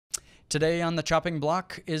Today on the chopping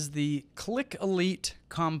block is the Clik Elite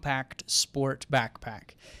Compact Sport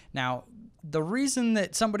Backpack. Now, the reason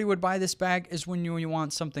that somebody would buy this bag is when you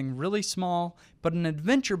want something really small, but an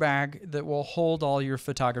adventure bag that will hold all your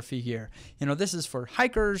photography gear. You know, this is for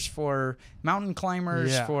hikers, for mountain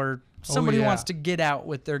climbers, for somebody who wants to get out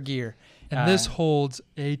with their gear. And this holds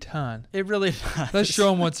a ton. It really does. Let's show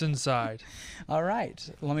them what's inside. All right.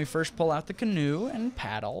 Let me first pull out the canoe and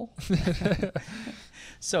paddle.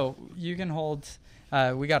 So you can hold,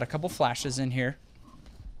 we got a couple flashes in here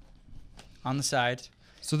on the side.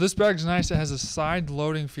 So this bag's nice. It has a side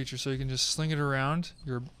loading feature, so you can just sling it around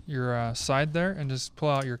your side there and just pull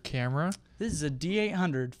out your camera. This is a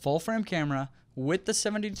D800 full frame camera with the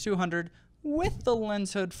 70-200 with the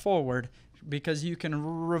lens hood forward, because you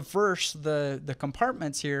can reverse the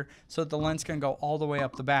compartments here so that the lens can go all the way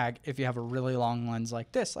up the bag if you have a really long lens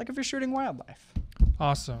like this, like if you're shooting wildlife.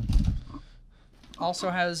 Awesome.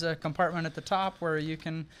 Also has a compartment at the top where you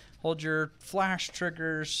can hold your flash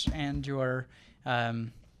triggers and your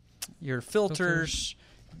filters.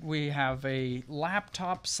 We have a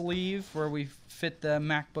laptop sleeve where we fit the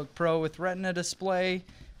MacBook Pro with Retina display.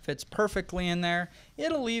 Fits perfectly in there.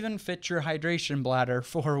 It'll even fit your hydration bladder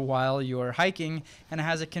for while you're hiking, and it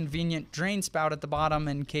has a convenient drain spout at the bottom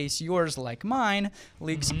in case yours, like mine,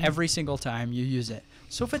 leaks every single time you use it.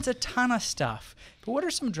 So it fits a ton of stuff. But what are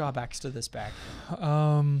some drawbacks to this bag?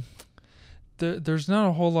 There's not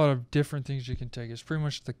a whole lot of different things you can take. It's pretty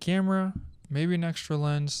much the camera, maybe an extra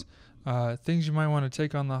lens, things you might want to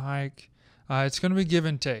take on the hike. It's going to be give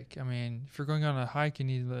and take. I mean, if you're going on a hike, you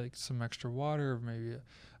need like some extra water, or maybe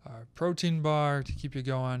a protein bar to keep you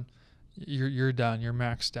going. You're done. You're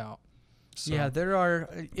maxed out. So. Yeah, there are.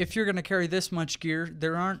 If you're going to carry this much gear,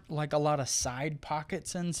 there aren't like a lot of side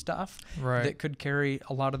pockets and stuff that could carry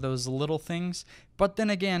a lot of those little things. But then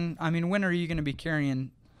again, I mean, when are you going to be carrying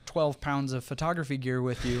 12 pounds of photography gear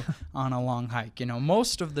with you on a long hike? You know,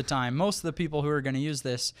 most of the time, most of the people who are going to use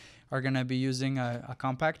this are going to be using a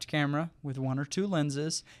compact camera with 1 or 2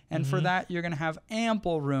 lenses, and for that you're going to have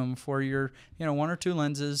ample room for your 1 or 2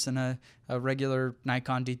 lenses and a regular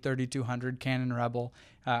Nikon D3200, Canon Rebel.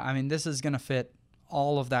 I mean, this is going to fit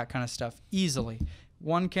all of that kind of stuff easily.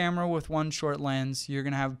 1 camera with 1 short lens, you're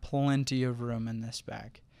going to have plenty of room in this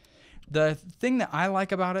bag. The thing that I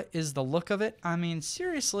like about it is the look of it. I mean,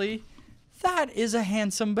 seriously, that is a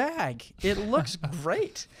handsome bag. It looks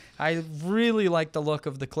great. I really like the look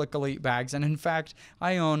of the Clik Elite bags. And in fact,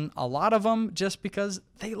 I own a lot of them just because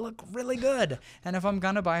they look really good. And if I'm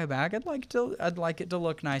going to buy a bag, I'd like it to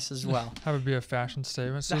look nice as well. That would be a fashion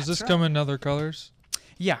statement. So does this come in other colors?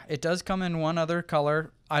 Yeah, it does come in one other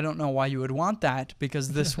color. I don't know why you would want that,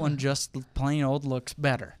 because this one just plain old looks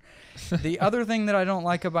better. The other thing that I don't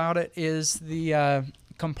like about it is the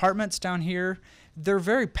compartments down here. They're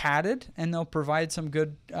very padded, and they'll provide some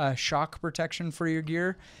good shock protection for your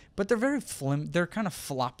gear, but they're very they're kind of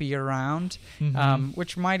floppy around,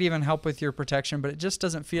 which might even help with your protection, but it just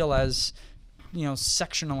doesn't feel as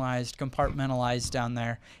sectionalized, compartmentalized down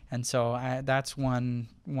there. And so that's one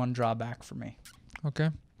drawback for me.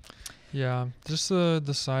 Okay. Yeah, just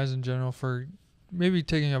the size in general for maybe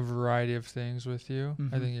taking a variety of things with you.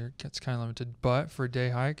 I think it's kind of limited, but for a day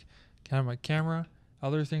hike, can have my camera,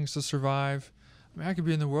 other things to survive. I mean, I could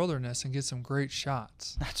be in the wilderness and get some great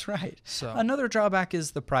shots. That's right. So another drawback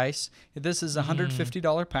is the price. This is a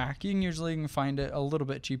 $150 pack. You can usually find it a little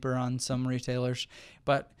bit cheaper on some retailers,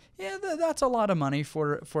 but yeah, that's a lot of money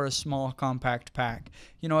for a small compact pack.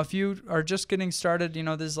 You know, if you are just getting started,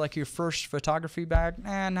 this is like your first photography bag,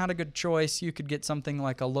 not a good choice. You could get something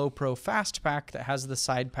like a low pro fast pack that has the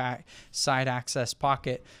side access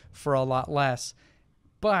pocket for a lot less.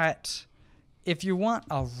 But if you want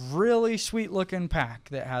a really sweet looking pack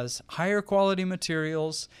that has higher quality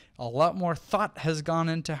materials, a lot more thought has gone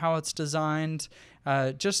into how it's designed,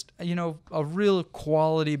 just a real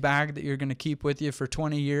quality bag that you're going to keep with you for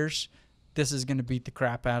 20 years, this is going to beat the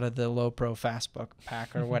crap out of the low pro fastbook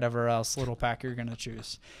pack or whatever else little pack you're going to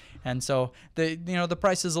choose. And so the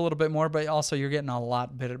price is a little bit more, but also you're getting a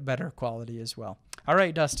lot better quality as well. All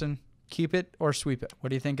right, Dustin, keep it or sweep it.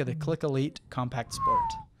 What do you think of the Clik Elite Compact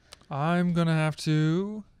Sport? I'm going to have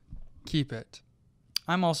to keep it.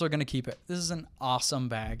 I'm also going to keep it. This is an awesome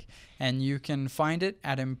bag, and you can find it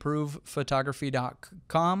at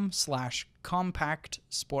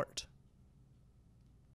improvephotography.com/compactsport.